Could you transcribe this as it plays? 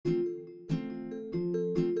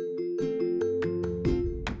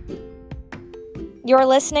You're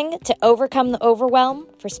listening to Overcome the Overwhelm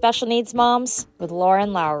for Special Needs Moms with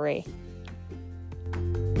Lauren Lowry.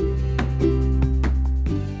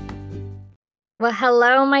 Well,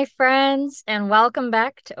 hello, my friends, and welcome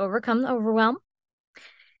back to Overcome the Overwhelm.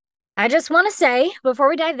 I just want to say, before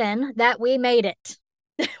we dive in, that we made it.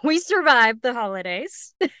 We survived the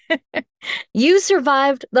holidays. You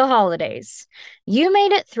survived the holidays. You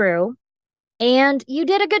made it through, and you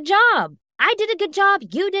did a good job. I did a good job.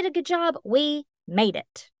 You did a good job. We made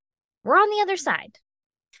it. We're on the other side.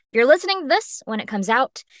 If you're listening to this when it comes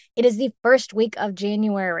out, it is the first week of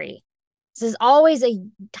January. This is always a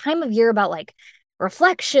time of year about like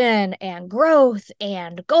reflection and growth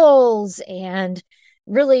and goals and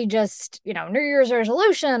really just, New Year's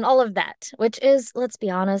resolution, all of that, which is, let's be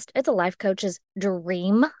honest, it's a life coach's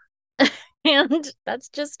dream. And that's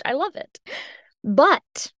just, I love it.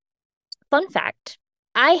 But fun fact,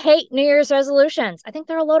 I hate New Year's resolutions. I think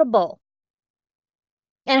they're a load of bull.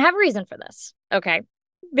 And I have a reason for this, okay?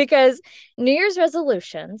 Because New Year's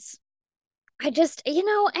resolutions, I just,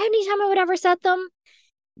 anytime I would ever set them,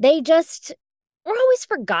 they just were always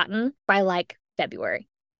forgotten by like February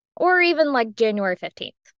or even like January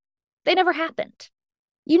 15th. They never happened.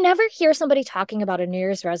 You never hear somebody talking about a New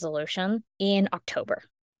Year's resolution in October.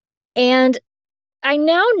 And I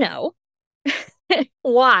now know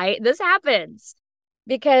why this happens.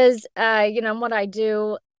 Because, what I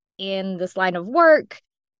do in this line of work,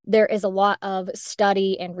 there is a lot of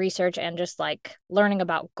study and research and just like learning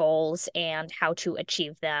about goals and how to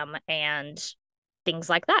achieve them and things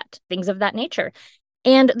like that, things of that nature.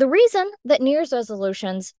 And the reason that New Year's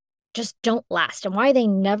resolutions just don't last and why they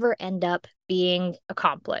never end up being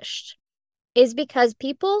accomplished is because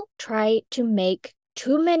people try to make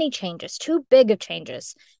too many changes, too big of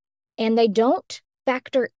changes, and they don't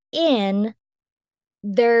factor in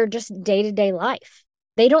their just day-to-day life.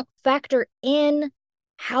 They don't factor in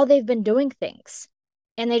how they've been doing things.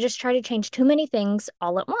 And they just try to change too many things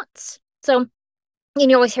all at once. So,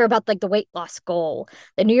 you always hear about like the weight loss goal,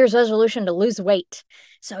 the New Year's resolution to lose weight.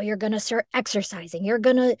 So you're going to start exercising. You're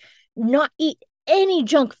going to not eat any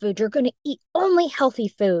junk food. You're going to eat only healthy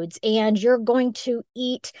foods. And you're going to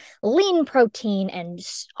eat lean protein and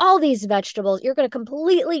all these vegetables. You're going to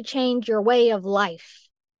completely change your way of life.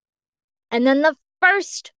 And then the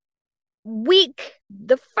first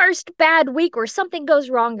bad week where something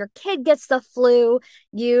goes wrong, your kid gets the flu,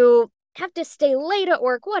 you have to stay late at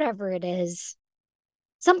work, whatever it is.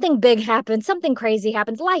 Something big happens, something crazy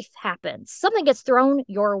happens, life happens, something gets thrown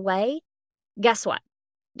your way. Guess what?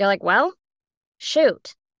 You're like, well,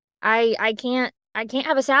 shoot, I can't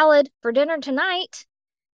have a salad for dinner tonight.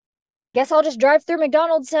 Guess I'll just drive through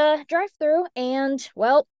McDonald's drive-through, and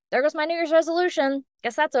well, there goes my New Year's resolution.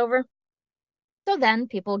 Guess that's over. So then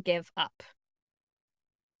people give up.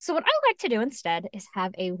 So what I like to do instead is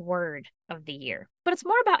have a word of the year, but it's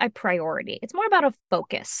more about a priority. It's more about a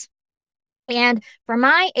focus. And for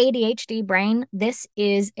my ADHD brain, this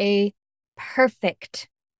is a perfect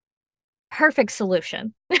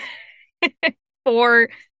solution for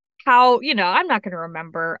how, I'm not going to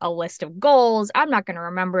remember a list of goals. I'm not going to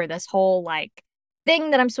remember this whole like thing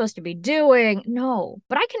that I'm supposed to be doing. No,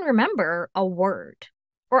 but I can remember a word.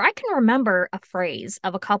 Or I can remember a phrase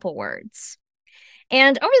of a couple words.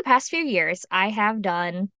 And over the past few years, I have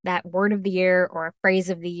done that word of the year or a phrase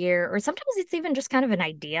of the year, or sometimes it's even just kind of an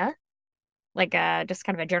idea, like just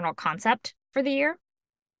kind of a general concept for the year.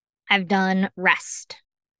 I've done rest.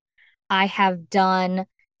 I have done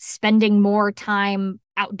spending more time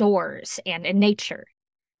outdoors and in nature.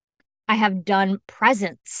 I have done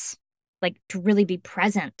presence, like to really be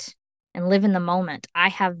present and live in the moment. I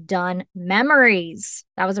have done memories.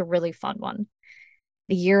 That was a really fun one.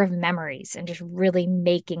 The year of memories and just really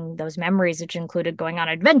making those memories, which included going on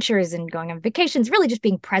adventures and going on vacations, really just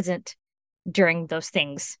being present during those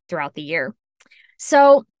things throughout the year.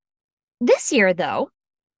 So this year, though,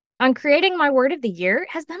 on creating my word of the year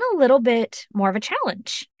has been a little bit more of a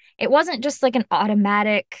challenge. It wasn't just like an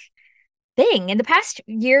automatic thing. In the past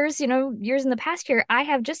years, years in the past year, I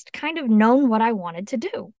have just kind of known what I wanted to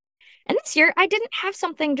do. And this year, I didn't have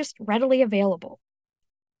something just readily available.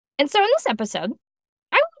 And so in this episode,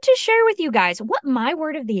 I want to share with you guys what my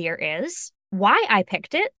word of the year is, why I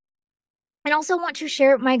picked it, and also want to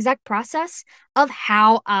share my exact process of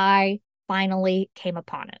how I finally came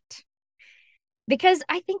upon it. Because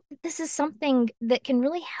I think that this is something that can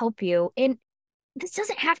really help you. And this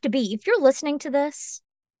doesn't have to be, if you're listening to this,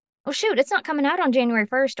 oh shoot, it's not coming out on January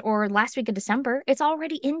 1st or last week of December. It's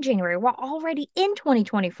already in January. We're already in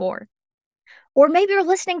 2024. Or maybe you're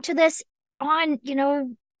listening to this on,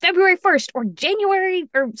 February 1st or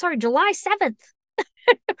July 7th.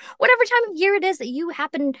 Whatever time of year it is that you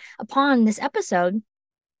happen upon this episode,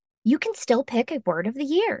 you can still pick a word of the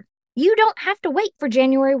year. You don't have to wait for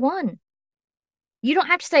January 1. You don't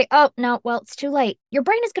have to say, oh, no, well, it's too late. Your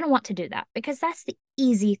brain is going to want to do that because that's the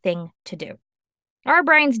easy thing to do. Our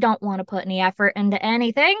brains don't want to put any effort into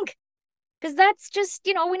anything because that's just,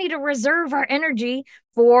 we need to reserve our energy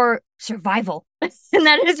for survival. And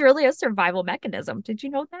that is really a survival mechanism. Did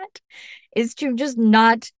you know that? Is to just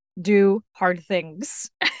not do hard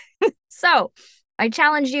things. So I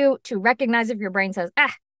challenge you to recognize if your brain says,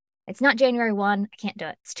 it's not January 1, I can't do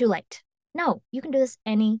it. It's too late. No, you can do this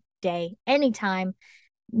any day, anytime,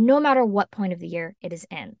 no matter what point of the year it is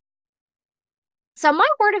in. So my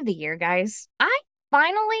word of the year, guys, I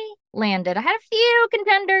finally landed. I had a few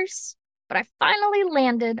contenders, but I finally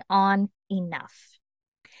landed on enough.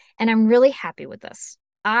 And I'm really happy with this.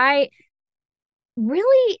 I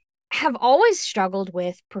really have always struggled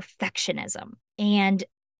with perfectionism and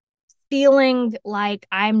feeling like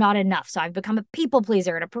I'm not enough. So I've become a people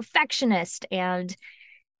pleaser and a perfectionist. And,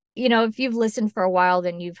 if you've listened for a while,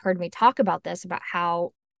 then you've heard me talk about this, about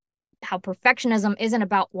how perfectionism isn't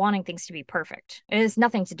about wanting things to be perfect. It has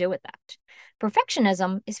nothing to do with that.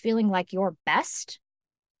 Perfectionism is feeling like your best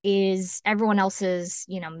is everyone else's,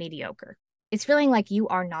 mediocre. It's feeling like you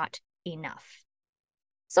are not enough.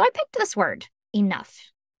 So I picked this word, enough,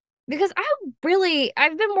 because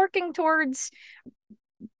I've been working towards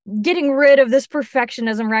getting rid of this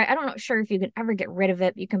perfectionism, right? I'm not sure if you can ever get rid of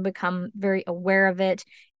it. You can become very aware of it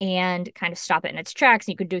and kind of stop it in its tracks.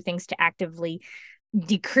 You could do things to actively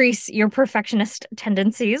decrease your perfectionist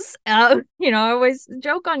tendencies. I always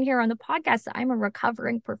joke on here on the podcast that I'm a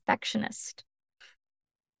recovering perfectionist.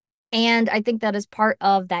 And I think that is part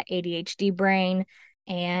of that ADHD brain.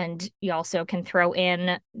 And you also can throw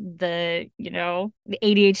in the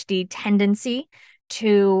ADHD tendency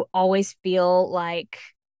to always feel like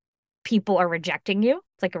people are rejecting you.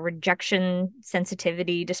 It's like a rejection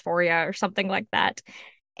sensitivity dysphoria or something like that.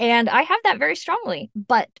 And I have that very strongly,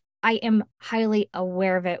 but I am highly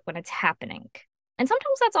aware of it when it's happening. And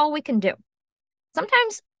sometimes that's all we can do.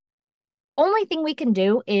 Sometimes only thing we can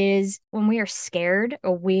do is when we are scared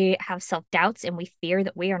or we have self-doubts and we fear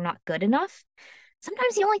that we are not good enough.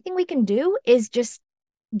 Sometimes the only thing we can do is just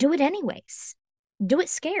do it anyways. Do it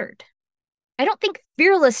scared. I don't think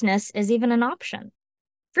fearlessness is even an option.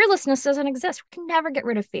 Fearlessness doesn't exist. We can never get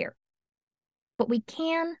rid of fear. But we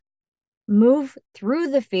can move through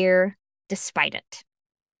the fear despite it.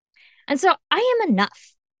 And so I am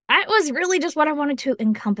enough. That was really just what I wanted to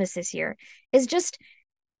encompass this year, is just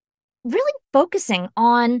really focusing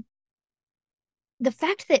on the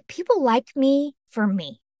fact that people like me for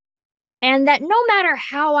me. And that no matter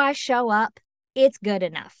how I show up, it's good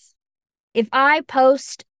enough. If I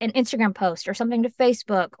post an Instagram post or something to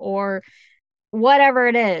Facebook or whatever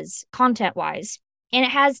it is, content-wise, and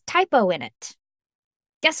it has typo in it,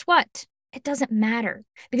 guess what? It doesn't matter.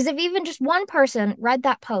 Because if even just one person read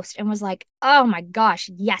that post and was like, oh my gosh,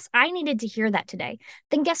 yes, I needed to hear that today,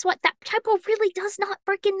 then guess what? That typo really does not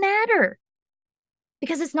freaking matter.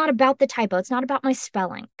 Because it's not about the typo. It's not about my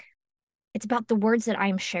spelling. It's about the words that I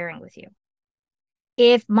am sharing with you.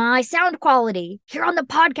 If my sound quality here on the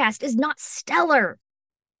podcast is not stellar,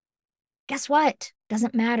 guess what?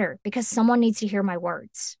 Doesn't matter, because someone needs to hear my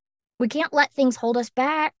words. We can't let things hold us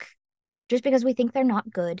back just because we think they're not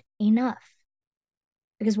good enough.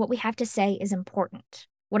 Because what we have to say is important.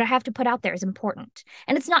 What I have to put out there is important.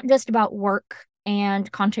 And it's not just about work and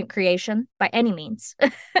content creation by any means.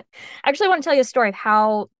 I actually want to tell you a story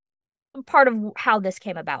of part of how this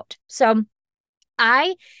came about. So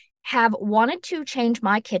I have wanted to change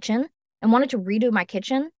my kitchen and wanted to redo my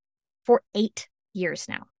kitchen for 8 years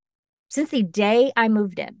now. Since the day I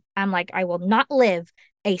moved in, I'm like, I will not live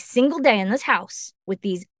a single day in this house with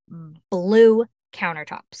these blue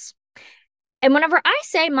countertops. And whenever I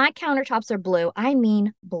say my countertops are blue, I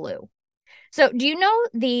mean blue. So do you know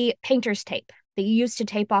the painter's tape that you use to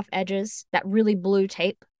tape off edges, that really blue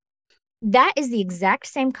tape? That is the exact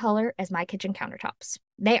same color as my kitchen countertops.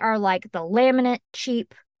 They are like the laminate,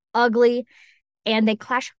 cheap, ugly, and they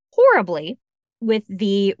clash horribly with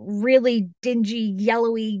the really dingy,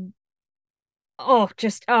 yellowy, oh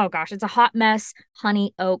gosh, it's a hot mess,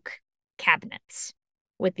 honey oak cabinets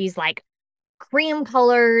with these like cream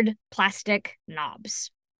colored plastic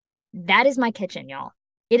knobs. That is my kitchen, y'all.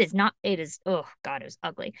 It is, oh God, it was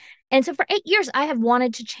ugly. And so for 8 years, I have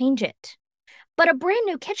wanted to change it. But a brand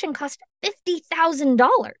new kitchen cost $50,000.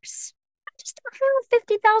 I just don't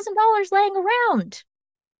have $50,000 laying around.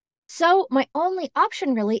 So my only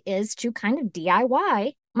option really is to kind of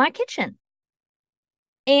DIY my kitchen.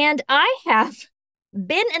 And I have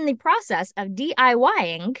been in the process of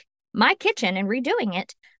DIYing my kitchen and redoing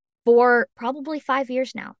it for probably 5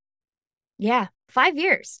 years now. Yeah, 5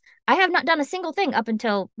 years. I have not done a single thing up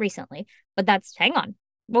until recently, but hang on,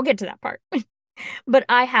 we'll get to that part. But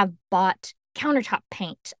I have bought countertop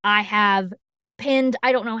paint. I have pinned,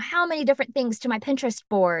 I don't know how many different things to my Pinterest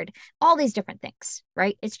board, all these different things,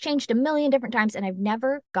 right? It's changed a million different times, and I've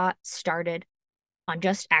never got started on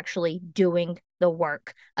just actually doing the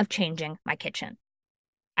work of changing my kitchen.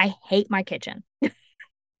 I hate my kitchen,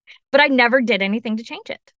 but I never did anything to change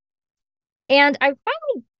it. And I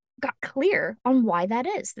finally got clear on why that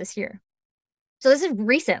is this year. So this is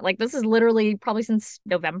recent, like this is literally probably since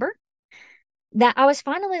November, that I was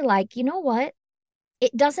finally like, you know what?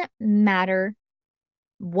 It doesn't matter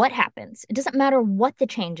what happens. It doesn't matter what the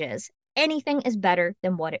change is. Anything is better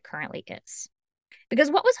than what it currently is. Because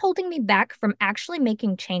what was holding me back from actually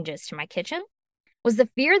making changes to my kitchen was the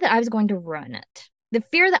fear that I was going to ruin it. The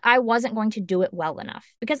fear that I wasn't going to do it well enough,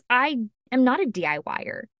 because I am not a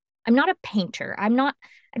DIYer. I'm not a painter. I don't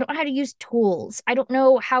know how to use tools. I don't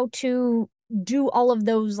know how to do all of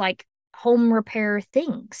those like home repair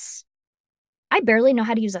things. I barely know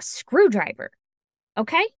how to use a screwdriver.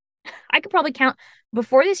 Okay? I could probably count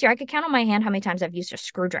before this year, I could count on my hand how many times I've used a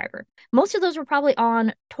screwdriver. Most of those were probably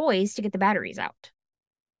on toys to get the batteries out.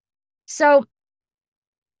 So,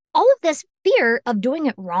 all of this fear of doing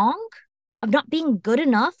it wrong, of not being good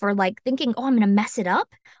enough, or like thinking, oh, I'm going to mess it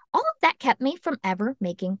up, all of that kept me from ever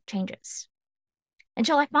making changes.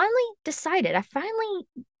 Until I finally decided, I finally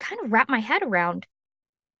kind of wrapped my head around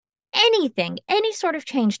anything, any sort of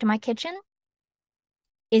change to my kitchen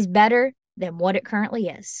is better than what it currently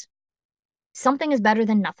is. Something is better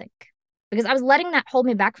than nothing, because I was letting that hold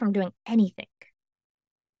me back from doing anything.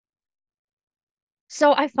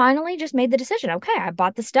 So I finally just made the decision. Okay, I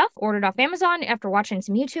bought the stuff, ordered off Amazon after watching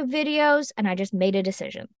some YouTube videos, and I just made a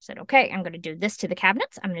decision. Said, okay, I'm going to do this to the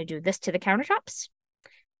cabinets. I'm going to do this to the countertops.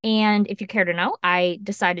 And if you care to know, I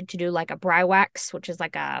decided to do like a bry wax, which is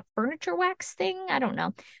like a furniture wax thing. I don't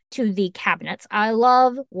know, to the cabinets. I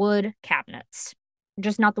love wood cabinets,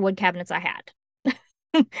 just not the wood cabinets I had.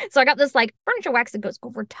 So I got this like furniture wax that goes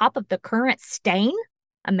over top of the current stain.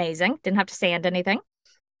 Amazing. Didn't have to sand anything.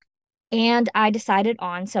 And I decided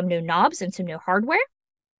on some new knobs and some new hardware.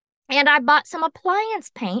 And I bought some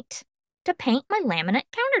appliance paint to paint my laminate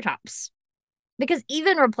countertops. Because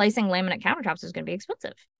even replacing laminate countertops is going to be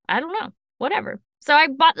expensive. I don't know. Whatever. So I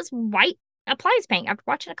bought this white appliance paint after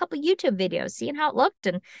watching a couple YouTube videos, seeing how it looked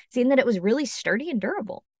and seeing that it was really sturdy and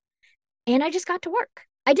durable. And I just got to work.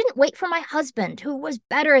 I didn't wait for my husband, who was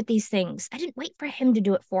better at these things. I didn't wait for him to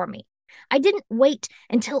do it for me. I didn't wait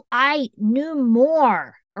until I knew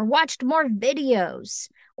more or watched more videos,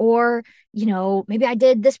 or, maybe I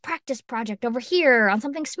did this practice project over here on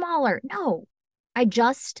something smaller. No, I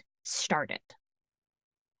just started.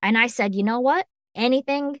 And I said, you know what? Any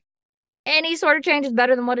sort of change is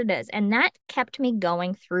better than what it is. And that kept me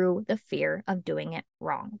going through the fear of doing it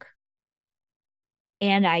wrong.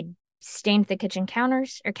 And I stained the kitchen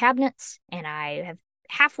counters or cabinets, and I have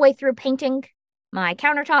halfway through painting my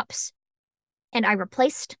countertops, and I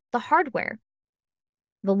replaced the hardware,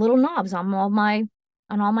 the little knobs on all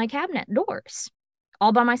my cabinet doors,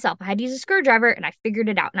 all by myself. I had to use a screwdriver, and I figured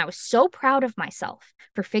it out. And I was so proud of myself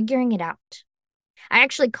for figuring it out. I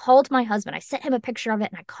actually called my husband. I sent him a picture of it,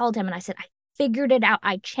 and I called him and I said, I figured it out.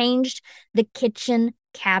 I changed the kitchen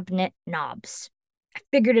cabinet knobs. I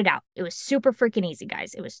figured it out. It was super freaking easy,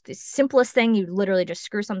 guys. It was the simplest thing. You literally just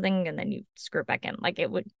screw something and then you screw it back in. Like it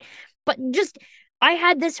would, but just, I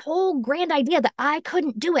had this whole grand idea that I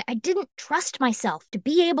couldn't do it. I didn't trust myself to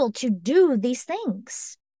be able to do these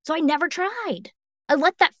things. So I never tried. I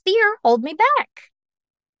let that fear hold me back.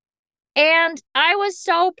 And I was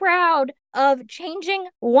so proud of changing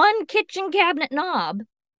one kitchen cabinet knob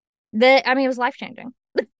that, it was life-changing.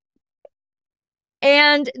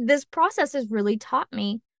 And this process has really taught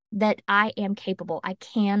me that I am capable. I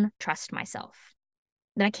can trust myself,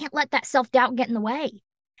 that I can't let that self-doubt get in the way.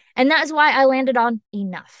 And that is why I landed on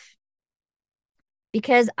enough.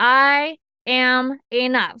 Because I am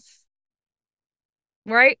enough.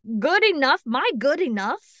 Right? Good enough. My good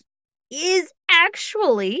enough is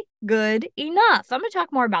actually good enough. I'm going to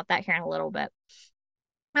talk more about that here in a little bit.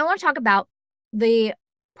 I want to talk about the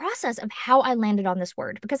process of how I landed on this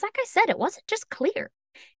word, because like I said, it wasn't just clear.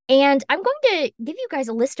 And I'm going to give you guys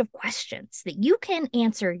a list of questions that you can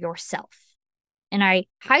answer yourself. And I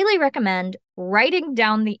highly recommend writing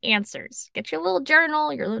down the answers. Get your little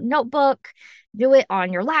journal, your little notebook, do it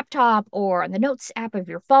on your laptop or on the notes app of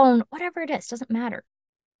your phone, whatever it is, doesn't matter.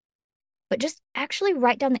 But just actually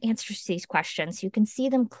write down the answers to these questions so you can see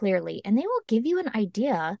them clearly, and they will give you an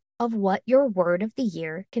idea of what your word of the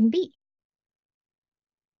year can be.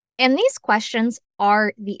 And these questions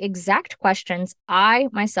are the exact questions I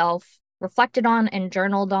myself reflected on and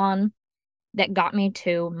journaled on that got me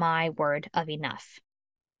to my word of enough.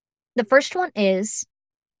 The first one is,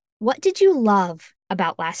 what did you love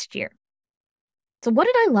about last year? So, what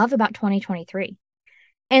did I love about 2023?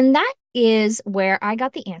 And that is where I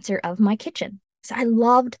got the answer of my kitchen. So, I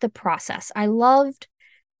loved the process. I loved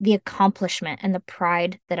the accomplishment and the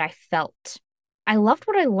pride that I felt. I loved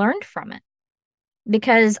what I learned from it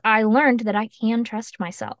because I learned that I can trust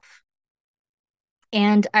myself.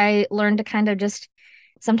 And I learned to kind of just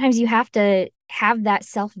sometimes you have to have that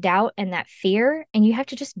self doubt and that fear, and you have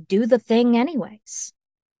to just do the thing anyways.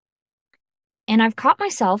 And I've caught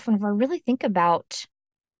myself whenever I really think about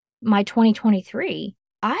my 2023,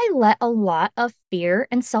 I let a lot of fear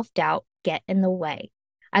and self doubt get in the way.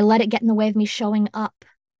 I let it get in the way of me showing up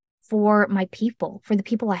for my people, for the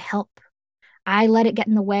people I help. I let it get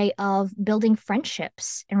in the way of building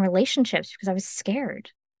friendships and relationships because I was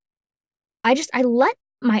scared. I let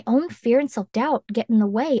my own fear and self doubt get in the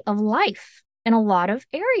way of life in a lot of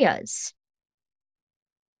areas.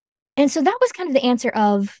 And so that was kind of the answer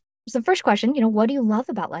of so the first question, what do you love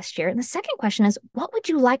about last year? And the second question is, what would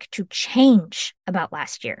you like to change about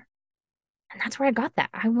last year? And that's where I got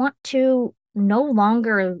that. I want to no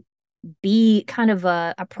longer be kind of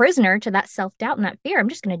a prisoner to that self doubt and that fear. I'm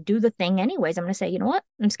just going to do the thing anyways. I'm going to say, you know what?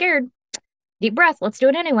 I'm scared. Deep breath. Let's do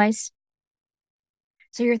it anyways.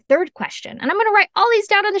 So, your third question, and I'm going to write all these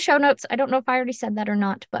down in the show notes. I don't know if I already said that or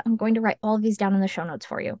not, but I'm going to write all of these down in the show notes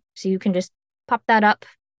for you. So, you can just pop that up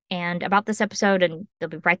and about this episode, and they'll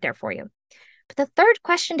be right there for you. But the third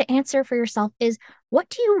question to answer for yourself is, what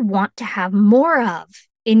do you want to have more of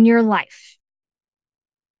in your life?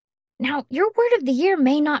 Now, your word of the year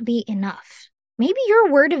may not be enough. Maybe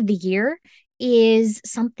your word of the year is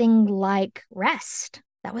something like rest.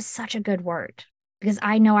 That was such a good word because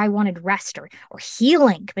I know I wanted rest or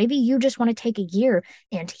healing. Maybe you just want to take a year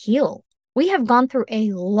and heal. We have gone through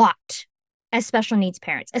a lot as special needs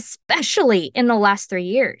parents, especially in the last 3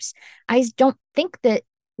 years. I don't think that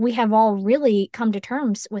we have all really come to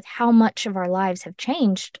terms with how much of our lives have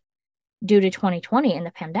changed due to 2020 and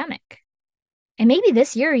the pandemic. And maybe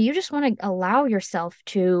this year you just want to allow yourself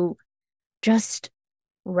to just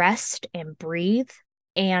rest and breathe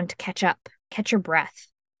and catch up, catch your breath,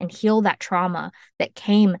 and heal that trauma that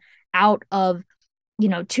came out of,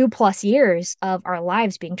 2+ years of our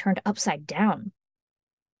lives being turned upside down.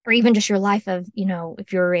 Or even just your life of,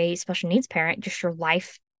 if you're a special needs parent, just your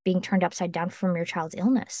life being turned upside down from your child's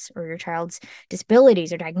illness or your child's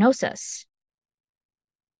disabilities or diagnosis.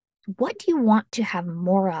 What do you want to have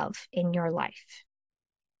more of in your life?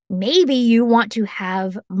 Maybe you want to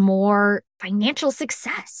have more financial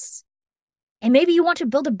success. And maybe you want to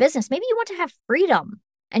build a business. Maybe you want to have freedom.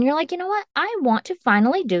 And you're like, you know what? I want to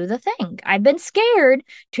finally do the thing. I've been scared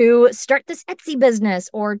to start this Etsy business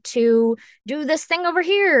or to do this thing over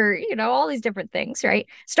here, all these different things, right?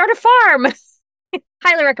 Start a farm.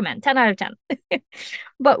 Highly recommend, 10 out of 10.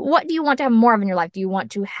 But what do you want to have more of in your life? Do you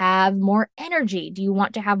want to have more energy? Do you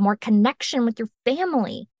want to have more connection with your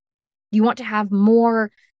family? Do you want to have more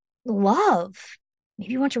love?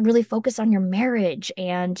 Maybe you want to really focus on your marriage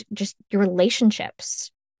and just your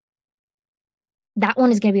relationships. That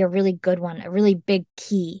one is going to be a really good one, a really big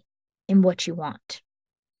key in what you want.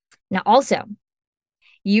 Now, also,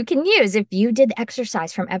 you can use, if you did the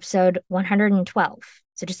exercise from episode 112,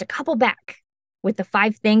 so just a couple back with the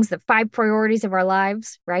 5 things, the 5 priorities of our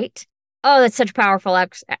lives, right? Oh, that's such a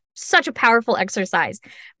powerful exercise.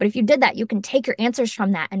 But if you did that, you can take your answers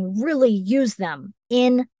from that and really use them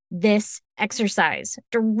in this exercise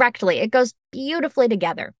directly. It goes beautifully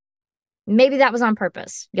together. Maybe that was on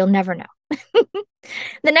purpose. You'll never know.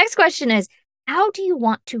 The next question is, how do you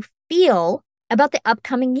want to feel about the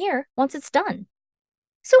upcoming year once it's done?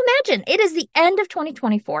 So imagine it is the end of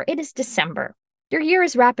 2024. It is December. Your year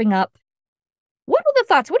is wrapping up. What are the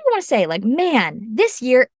thoughts? What do you want to say? Like, man, this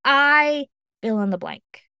year I fill in the blank.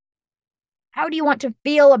 How do you want to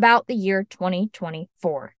feel about the year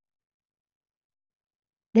 2024?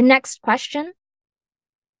 The next question,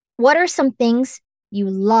 what are some things you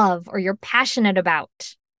love or you're passionate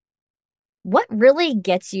about? What really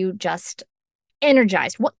gets you just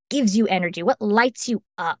energized? What gives you energy? What lights you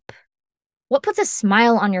up? What puts a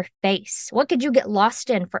smile on your face? What could you get lost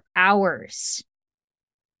in for hours?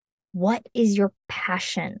 What is your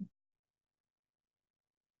passion?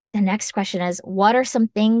 The next question is, what are some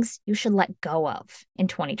things you should let go of in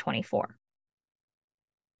 2024?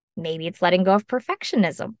 Maybe it's letting go of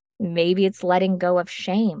perfectionism. Maybe it's letting go of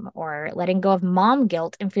shame or letting go of mom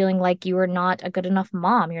guilt and feeling like you are not a good enough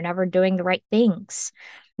mom. You're never doing the right things.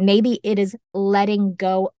 Maybe it is letting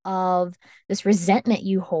go of this resentment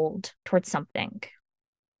you hold towards something.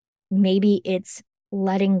 Maybe it's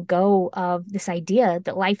letting go of this idea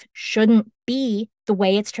that life shouldn't be the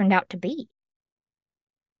way it's turned out to be.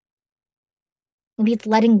 Maybe it's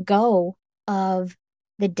letting go of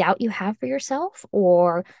the doubt you have for yourself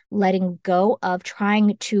or letting go of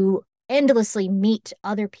trying to endlessly meet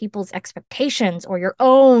other people's expectations or your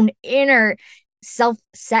own inner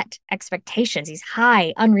self-set expectations, these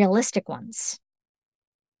high, unrealistic ones.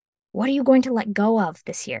 What are you going to let go of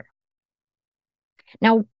this year?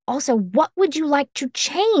 Now, also, what would you like to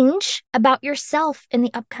change about yourself in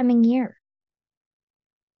the upcoming year?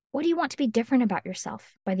 What do you want to be different about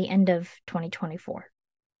yourself by the end of 2024?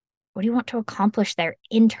 What do you want to accomplish there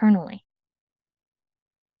internally?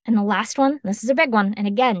 And the last one, this is a big one. And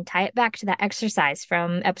again, tie it back to that exercise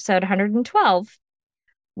from episode 112.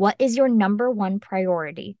 What is your number one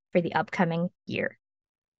priority for the upcoming year?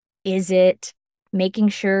 Is it making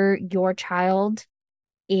sure your child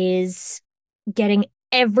is getting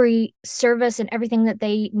every service and everything that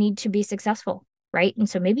they need to be successful, right? And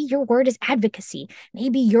so maybe your word is advocacy.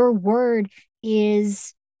 Maybe your word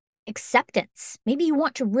is acceptance. Maybe you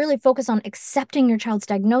want to really focus on accepting your child's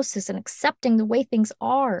diagnosis and accepting the way things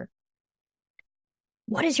are.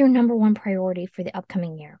 What is your number one priority for the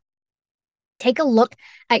upcoming year? Take a look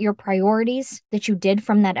at your priorities that you did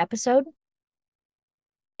from that episode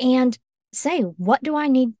and say, what do I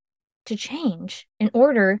need to change in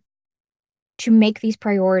order to make these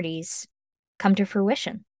priorities come to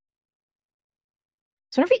fruition?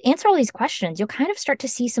 So if you answer all these questions, you'll kind of start to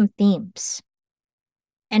see some themes.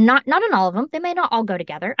 And not in all of them. They may not all go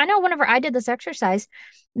together. I know whenever I did this exercise,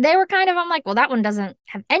 they were kind of, I'm like, well, that one doesn't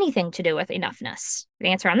have anything to do with enoughness. The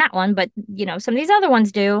answer on that one, but some of these other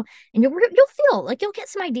ones do. And you'll feel like you'll get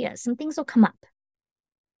some ideas, some things will come up.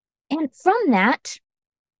 And from that,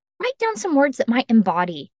 write down some words that might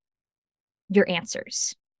embody your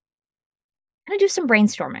answers. Kind of do some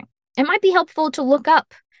brainstorming. It might be helpful to look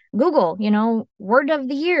up, Google, word of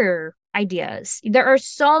the year ideas. There are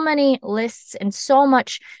so many lists and so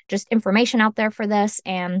much just information out there for this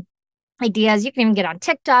and ideas. You can even get on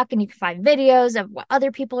TikTok and you can find videos of what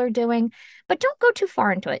other people are doing, but don't go too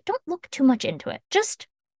far into it. Don't look too much into it. Just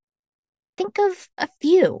think of a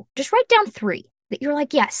few. Just write down 3 that you're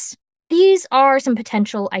like, yes, these are some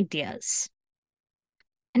potential ideas.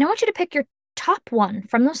 And I want you to pick your top one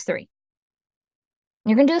from those 3.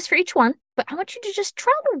 You're going to do this for each one, but I want you to just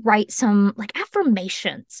try to write some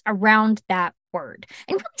affirmations around that word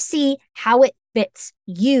and really see how it fits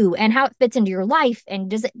you and how it fits into your life. And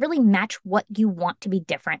does it really match what you want to be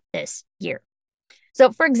different this year?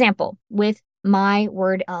 So for example, with my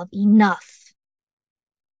word of enough,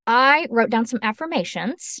 I wrote down some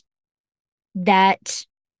affirmations that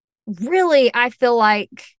really I feel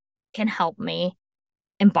like can help me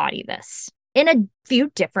embody this in a few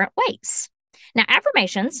different ways. Now,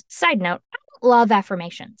 affirmations, side note, I don't love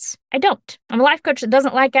affirmations. I don't. I'm a life coach that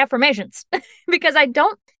doesn't like affirmations because I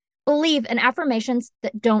don't believe in affirmations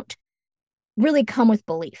that don't really come with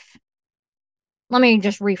belief. Let me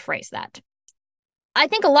just rephrase that. I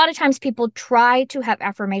think a lot of times people try to have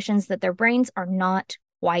affirmations that their brains are not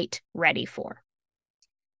quite ready for.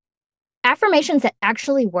 Affirmations that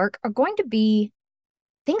actually work are going to be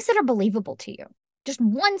things that are believable to you, just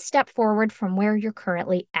one step forward from where you're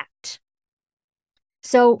currently at.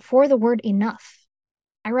 So for the word enough,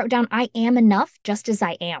 I wrote down, I am enough just as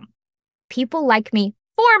I am. People like me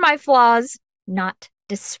for my flaws, not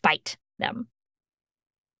despite them.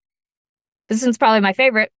 This one's probably my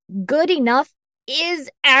favorite. Good enough is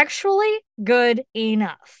actually good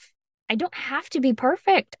enough. I don't have to be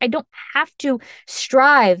perfect. I don't have to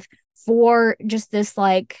strive for just this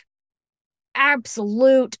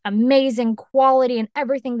absolute amazing quality in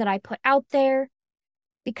everything that I put out there.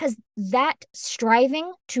 Because that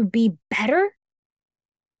striving to be better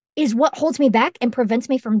is what holds me back and prevents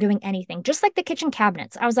me from doing anything. Just like the kitchen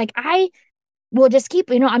cabinets. I was like, I will just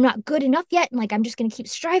keep, I'm not good enough yet. And I'm just going to keep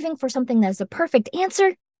striving for something that's a perfect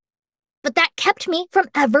answer. But that kept me from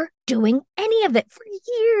ever doing any of it for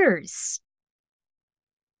years.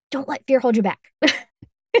 Don't let fear hold you back.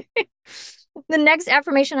 The next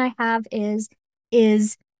affirmation I have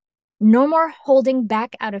is no more holding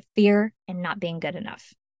back out of fear and not being good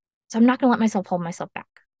enough. So I'm not going to let myself hold myself back.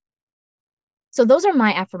 So those are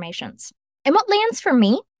my affirmations. And what lands for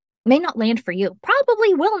me may not land for you,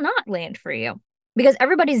 probably will not land for you because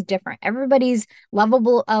everybody's different. Everybody's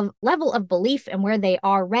level of belief and where they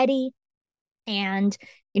are ready and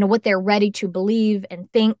what they're ready to believe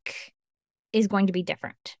and think is going to be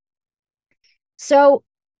different. So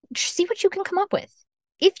see what you can come up with.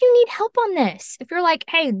 If you need help on this, if you're like,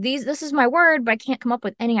 hey, this is my word, but I can't come up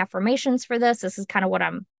with any affirmations for this. This is kind of what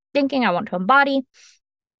I'm thinking I want to embody.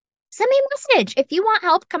 Send me a message. If you want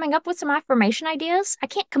help coming up with some affirmation ideas, I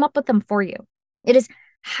can't come up with them for you. It is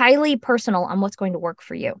highly personal on what's going to work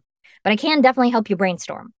for you, but I can definitely help you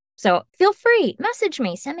brainstorm. So feel free, message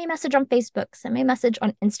me, send me a message on Facebook, send me a message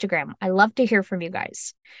on Instagram. I love to hear from you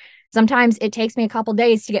guys. Sometimes it takes me a couple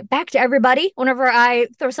days to get back to everybody whenever I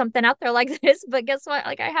throw something out there like this. But guess what?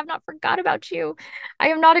 Like, I have not forgot about you. I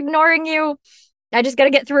am not ignoring you. I just got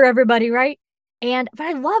to get through everybody, right? But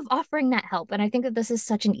I love offering that help. And I think that this is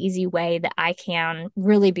such an easy way that I can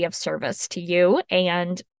really be of service to you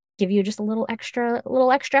and give you just a little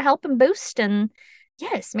extra help and boost. And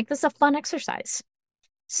yes, make this a fun exercise.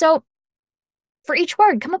 So for each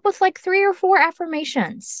word, come up with like 3 or 4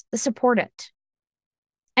 affirmations that support it.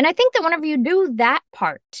 And I think that whenever you do that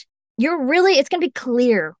part, it's going to be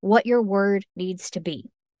clear what your word needs to be.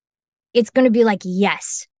 It's going to be like,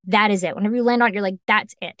 yes, that is it. Whenever you land on it, you're like,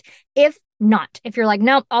 that's it. If not, if you're like,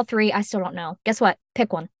 nope, all 3, I still don't know. Guess what?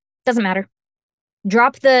 Pick one. Doesn't matter.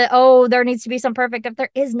 Drop there needs to be some perfect. If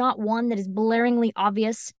there is not one that is blaringly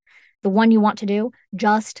obvious, the one you want to do,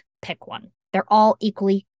 just pick one. They're all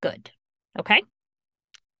equally good. Okay?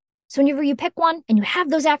 So whenever you pick one and you have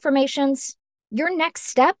those affirmations, your next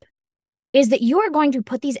step is that you are going to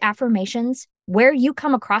put these affirmations where you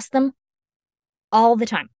come across them all the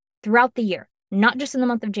time throughout the year, not just in the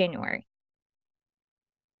month of January.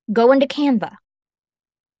 Go into Canva,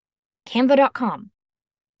 canva.com.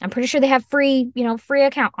 I'm pretty sure they have free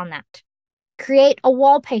account on that. Create a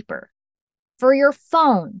wallpaper for your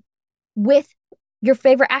phone with your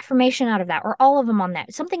favorite affirmation out of that, or all of them on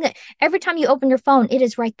that. Something that every time you open your phone, it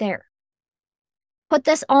is right there. Put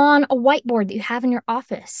this on a whiteboard that you have in your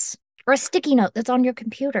office, or a sticky note that's on your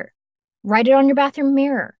computer. Write it on your bathroom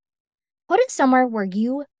mirror. Put it somewhere where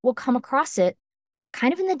you will come across it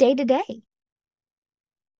kind of in the day-to-day.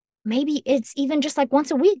 Maybe it's even just like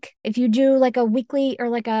once a week. If you do like a weekly or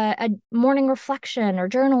like a morning reflection or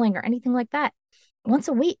journaling or anything like that, once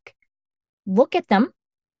a week, look at them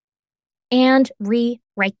and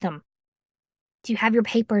rewrite them. Do you have your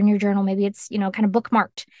paper in your journal? Maybe it's, kind of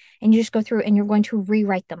bookmarked, and you just go through and you're going to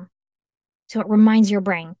rewrite them. So it reminds your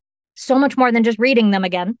brain so much more than just reading them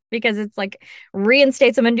again, because it's like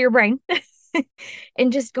reinstates them into your brain.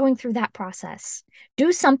 And just going through that process.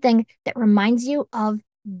 Do something that reminds you of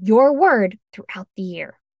your word throughout the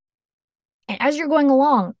year. And as you're going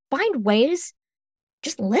along, find ways,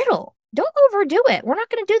 just little. Don't overdo it. We're not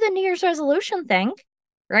going to do the New Year's resolution thing,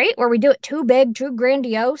 right? Where we do it too big, too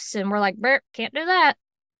grandiose, and we're like, can't do that.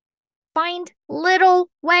 Find little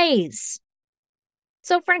ways.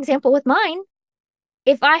 So, for example, with mine,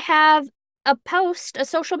 if I have a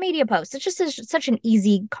social media post, it's just such an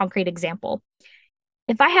easy, concrete example.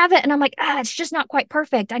 If I have it and I'm like, it's just not quite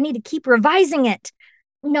perfect, I need to keep revising it.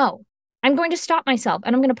 No, I'm going to stop myself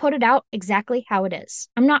and I'm going to put it out exactly how it is.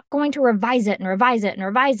 I'm not going to revise it and revise it and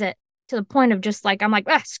revise it to the point of just like, I'm like,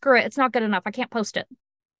 screw it, it's not good enough, I can't post it.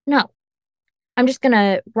 No, I'm just going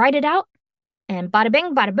to write it out and bada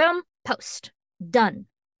bing, bada boom, post. Done.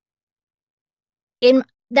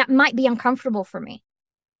 That might be uncomfortable for me,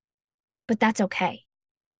 but that's okay,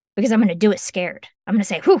 because I'm going to do it scared. I'm going to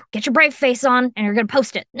say, get your brave face on, and you're going to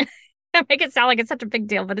post it. I make it sound like it's such a big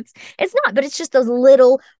deal, but it's not. But it's just those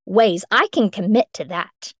little ways I can commit to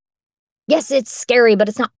that. Yes, it's scary, but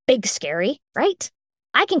it's not big scary, right?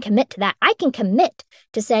 I can commit to that. I can commit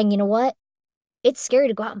to saying, you know what? It's scary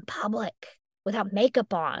to go out in public without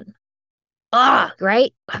makeup on.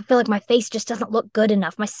 Right? I feel like my face just doesn't look good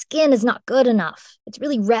enough. My skin is not good enough. It's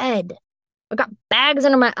really red. I've got bags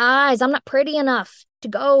under my eyes. I'm not pretty enough to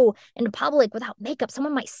go into public without makeup.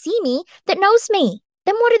 Someone might see me that knows me.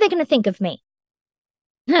 Then what are they going to think of me?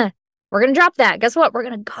 We're going to drop that. Guess what? We're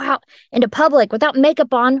going to go out into public without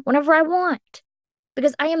makeup on whenever I want,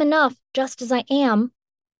 because I am enough just as I am,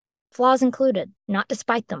 flaws included, not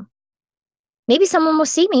despite them. Maybe someone will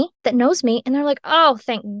see me that knows me and they're like, oh,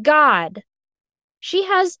 thank God. She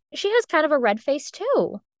has kind of a red face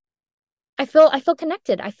too. I feel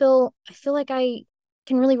connected. I feel like I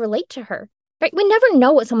can really relate to her. Right? We never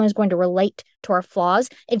know what someone is going to relate to our flaws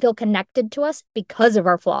and feel connected to us because of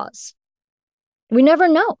our flaws. We never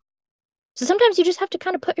know. So sometimes you just have to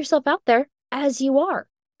kind of put yourself out there as you are.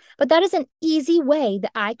 But that is an easy way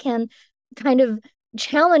that I can kind of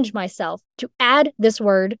challenge myself to add this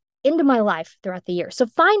word into my life throughout the year. So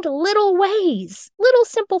find little ways, little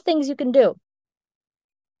simple things you can do.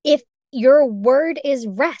 If your word is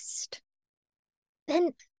rest,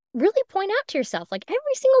 then really point out to yourself, like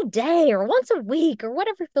every single day or once a week or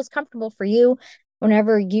whatever feels comfortable for you,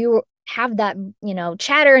 whenever you have that,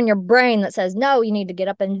 chatter in your brain that says, no, you need to get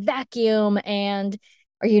up and vacuum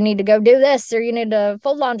or you need to go do this, or you need to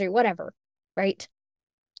fold laundry, whatever, right?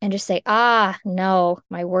 And just say, no,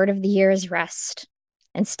 my word of the year is rest.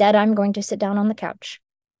 Instead, I'm going to sit down on the couch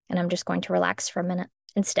and I'm just going to relax for a minute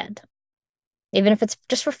instead, even if it's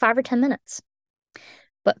just for 5 or 10 minutes.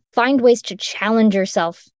 But find ways to challenge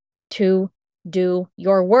yourself to do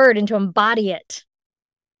your word and to embody it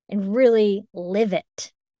and really live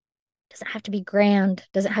it. Doesn't have to be grand,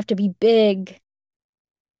 doesn't have to be big.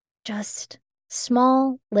 Just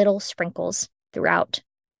small little sprinkles throughout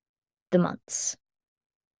the months.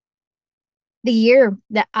 The year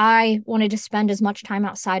that I wanted to spend as much time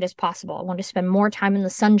outside as possible, I wanted to spend more time in the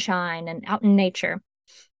sunshine and out in nature.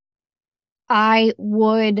 I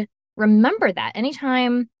would remember that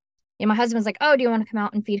anytime, my husband's like, oh, do you want to come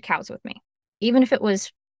out and feed cows with me? Even if it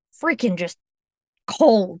was freaking just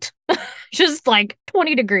cold, just like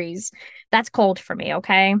 20 degrees. That's cold for me,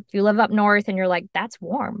 okay? If you live up north and you're like, that's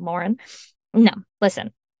warm, Lauren. No,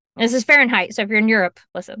 listen, this is Fahrenheit. So if you're in Europe,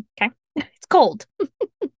 listen, okay? It's cold.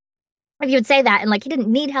 If you would say that, and like he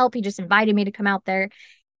didn't need help, he just invited me to come out there.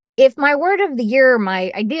 If my word of the year,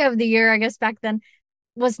 my idea of the year, I guess back then,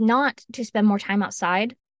 was not to spend more time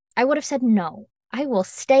outside, I would have said no. I will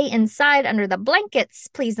stay inside under the blankets,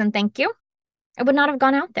 please and thank you. I would not have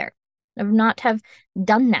gone out there. I would not have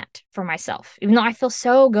done that for myself, even though I feel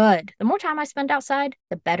so good. The more time I spend outside,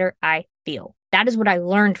 the better I feel. That is what I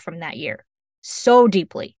learned from that year so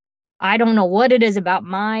deeply. I don't know what it is about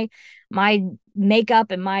my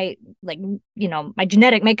makeup and my my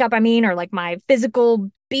genetic makeup, or like my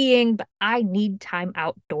physical being, but I need time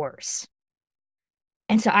outdoors.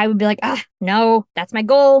 And so I would be like, no, that's my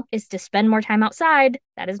goal, is to spend more time outside.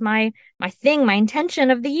 That is my thing, my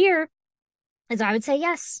intention of the year. And so I would say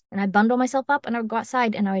yes. And I'd bundle myself up and I would go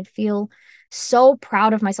outside and I would feel so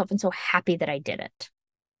proud of myself and so happy that I did it.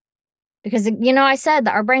 Because, I said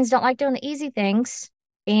that our brains don't like doing the easy things.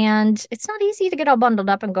 And it's not easy to get all bundled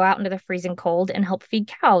up and go out into the freezing cold and help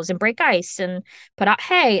feed cows and break ice and put out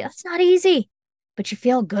hay. That's not easy. But you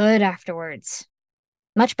feel good afterwards.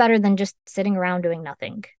 Much better than just sitting around doing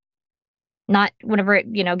nothing. Not whenever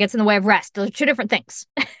it, gets in the way of rest. Those are two different things.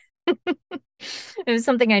 It was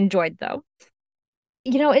something I enjoyed, though.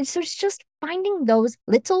 And so it's just finding those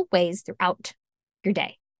little ways throughout your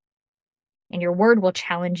day. And your word will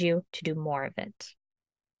challenge you to do more of it.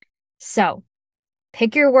 So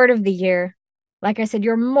pick your word of the year. Like I said,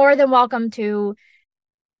 you're more than welcome to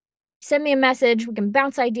send me a message. We can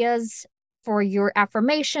bounce ideas for your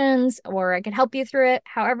affirmations, or I can help you through it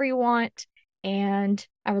however you want. And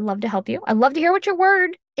I would love to help you. I'd love to hear what your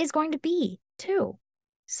word is going to be too.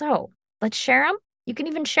 So let's share them. You can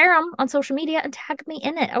even share them on social media and tag me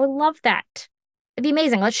in it. I would love that. It'd be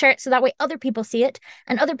amazing. Let's share it so that way other people see it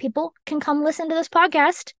and other people can come listen to this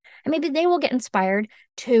podcast and maybe they will get inspired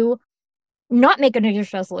to not make a New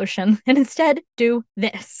Year's resolution and instead do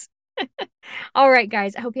this. All right,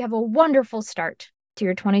 guys, I hope you have a wonderful start to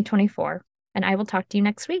your 2024, and I will talk to you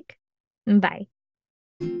next week. Bye.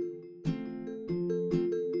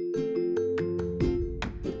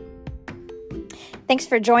 Thanks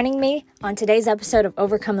for joining me on today's episode of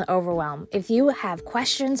Overcome the Overwhelm. If you have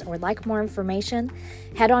questions or would like more information,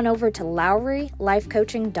 head on over to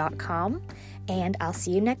LowryLifeCoaching.com, and I'll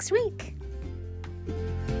see you next week.